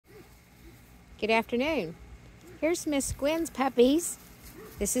Good afternoon. Here's Miss Gwen's puppies.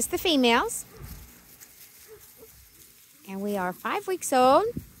 This is the females. And we are 5 weeks old.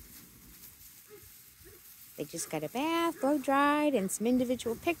 They just got a bath, blow dried, and some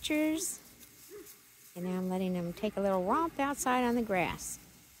individual pictures. And now I'm letting them take a little romp outside on the grass.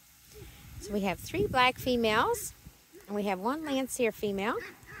 So we have 3 black females, and we have 1 Lancier female.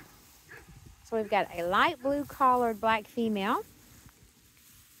 So we've got a light blue collared black female.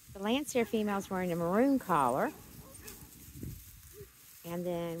 The Lancier female's wearing a maroon collar. And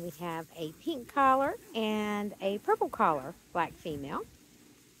then we have a pink collar and a purple collar black female.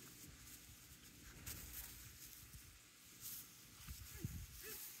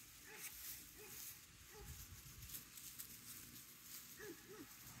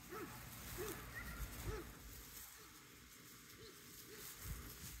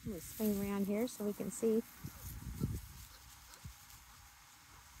 I'm going to swing around here so we can see.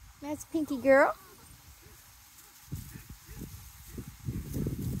 That's Pinky Girl.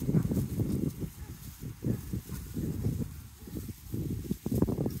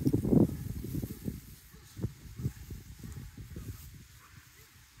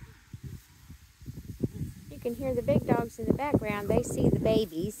 You can hear the big dogs in the background. They see the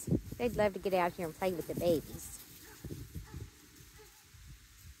babies. They'd love to get out here and play with the babies.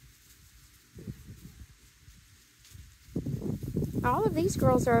 All of these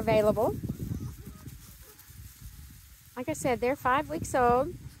girls are available. Like I said, they're 5 weeks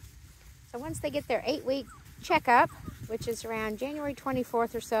old. So once they get their 8-week checkup, which is around January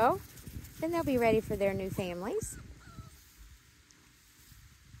 24th or so, then they'll be ready for their new families.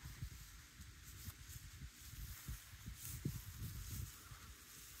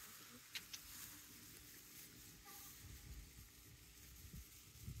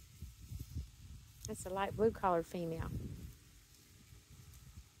 That's a light blue collared female.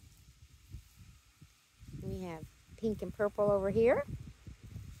 We have pink and purple over here.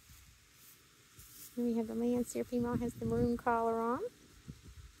 And we have the Lancier female has the maroon collar on.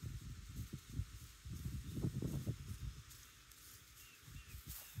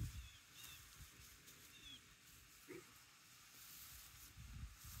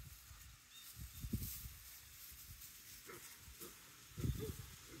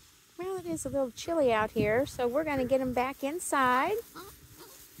 Well, it is a little chilly out here, so we're going to get them back inside.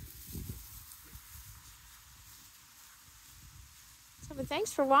 So,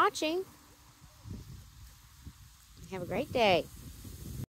 thanks for watching. Have a great day.